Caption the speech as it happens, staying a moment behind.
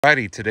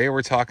Alrighty, today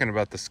we're talking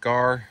about the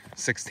Scar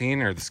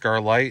 16 or the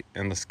Scar Light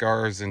and the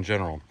Scars in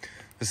general.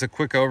 This is a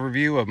quick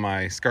overview of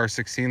my Scar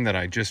 16 that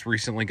I just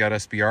recently got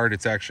SBR'd.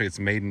 It's actually its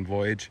maiden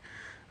voyage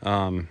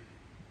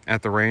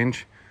at the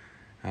range.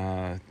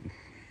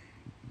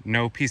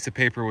 No piece of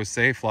paper was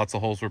safe. Lots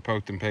of holes were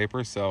poked in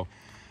paper. So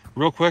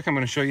real quick, I'm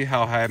going to show you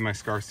how I have my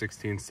Scar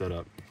 16 set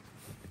up.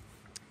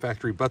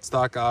 Factory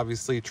buttstock,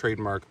 obviously,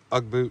 trademark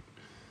Ugg boot.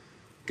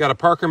 Got a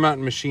Parker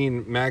Mountain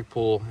Machine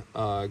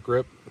Magpul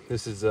grip.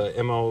 This is a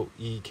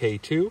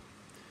MOEK2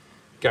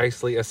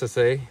 Geissele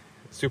SSA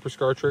Super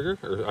Scar trigger,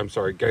 or I'm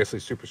sorry,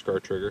 Geissele Super Scar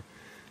trigger.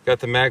 Got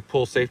the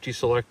Magpul safety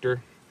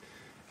selector,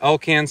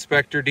 Elcan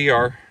Spectre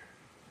DR,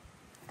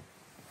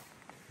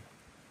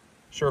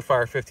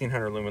 Surefire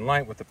 1500 lumen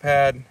light with the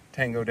pad,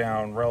 Tango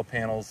down rail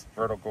panels,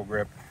 vertical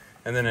grip,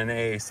 and then an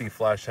AAC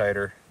flash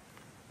hider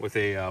with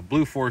a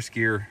Blue Force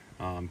Gear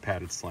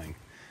padded sling.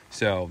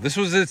 So this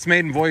was its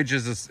maiden voyage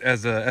as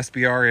a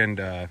SBR, and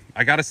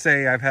I gotta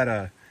say I've had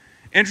a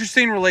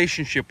interesting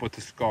relationship with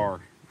the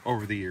Scar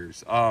over the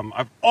years.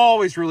 I've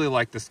always really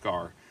liked the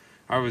Scar.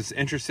 I was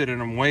interested in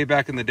them way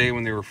back in the day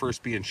when they were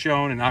first being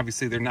shown, and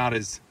obviously they're not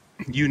as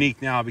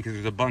unique now because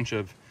there's a bunch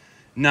of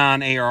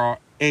non-AR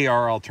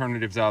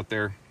alternatives out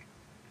there.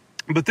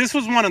 But this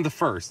was one of the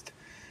first.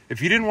 If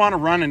you didn't want to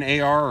run an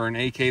AR or an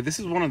AK, this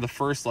is one of the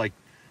first like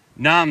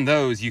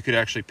those you could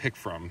actually pick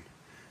from.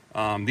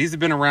 These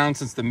have been around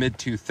since the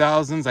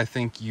mid-2000s. I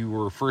think you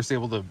were first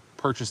able to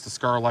purchase the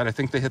Scar Light. I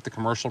think they hit the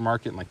commercial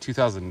market in like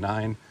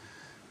 2009.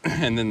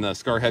 And then the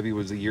Scar Heavy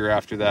was a year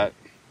after that.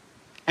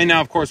 And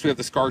now, of course, we have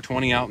the Scar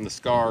 20 out and the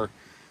Scar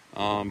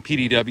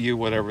PDW,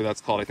 whatever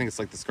that's called. I think it's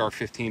like the Scar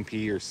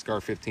 15P or Scar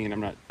 15.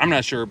 I'm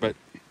not sure, but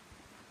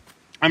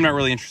I'm not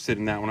really interested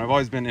in that one. I've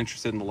always been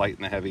interested in the light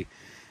and the heavy.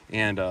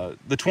 And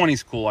the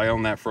 20's cool. I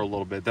own that for a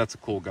little bit. That's a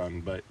cool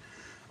gun. But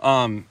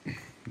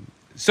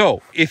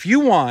so if you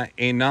want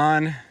a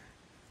non-AR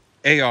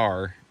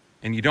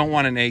and you don't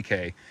want an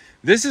AK,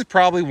 this is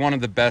probably one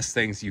of the best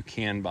things you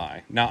can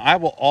buy. Now, I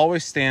will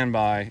always stand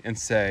by and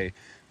say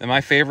that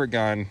my favorite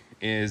gun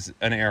is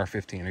an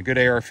AR-15. A good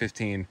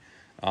AR-15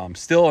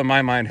 still, in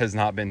my mind, has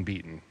not been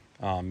beaten.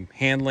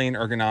 Handling,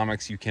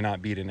 ergonomics, you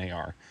cannot beat an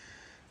AR.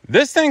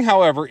 This thing,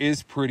 however,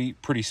 is pretty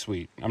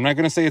sweet. I'm not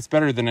going to say it's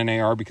better than an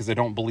AR because I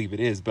don't believe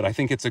it is, but I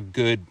think it's a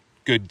good,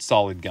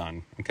 solid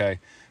gun, okay?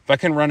 If I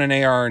can run an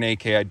AR or an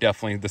AK,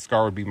 the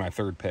Scar would be my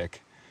third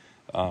pick.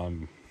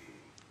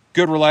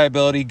 Good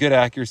reliability, good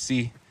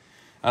accuracy.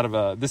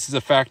 This is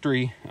a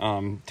factory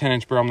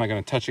 10-inch barrel. I'm not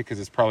going to touch it because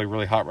it's probably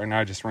really hot right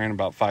now. I just ran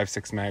about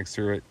 5-6 mags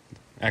through it.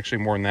 Actually,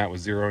 more than that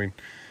with zeroing.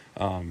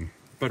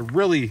 But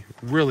really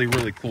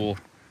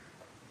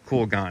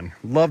cool gun.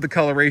 Love the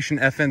coloration.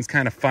 FN's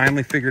kind of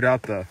finally figured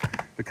out the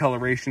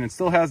coloration. It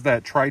still has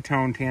that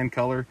tritone tan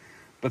color,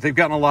 but they've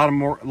gotten a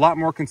lot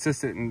more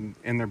consistent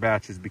in their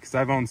batches, because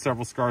I've owned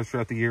several Scars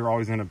throughout the year,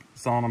 always end up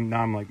selling them.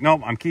 Now I'm like,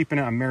 nope, I'm keeping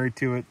it. I'm married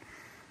to it.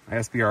 I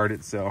SBR'd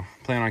it, so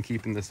plan on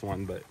keeping this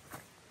one. But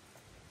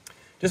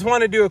just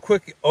want to do a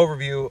quick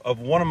overview of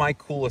one of my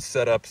coolest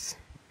setups,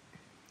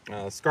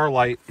 Scar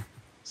Light,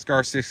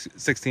 Scar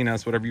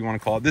 16S, whatever you want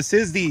to call it. This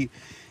is the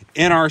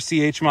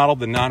NRCH model,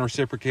 the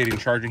non-reciprocating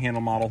charging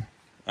handle model.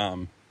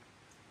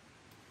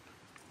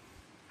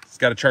 It's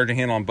got a charging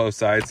handle on both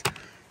sides.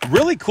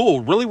 Really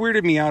cool. Really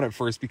weirded me out at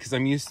first because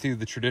I'm used to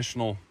the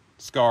traditional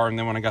Scar, and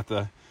then when I got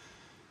the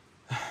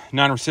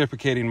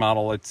non-reciprocating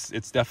model, it's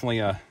definitely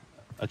a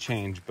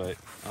change. But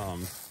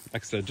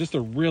like I said, just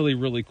a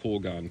really cool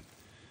gun.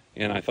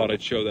 And I thought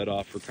I'd show that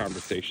off for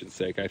conversation's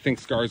sake. I think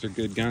Scars are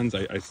good guns.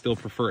 I still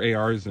prefer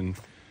ARs and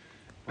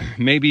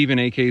maybe even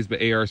AKs,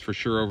 but ARs for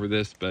sure over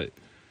this. But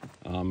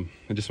I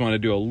just want to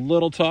do a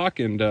little talk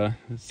and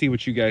see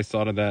what you guys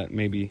thought of that.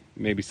 Maybe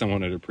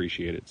someone would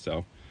appreciate it.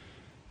 So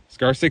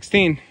Scar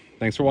 16,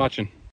 thanks for watching.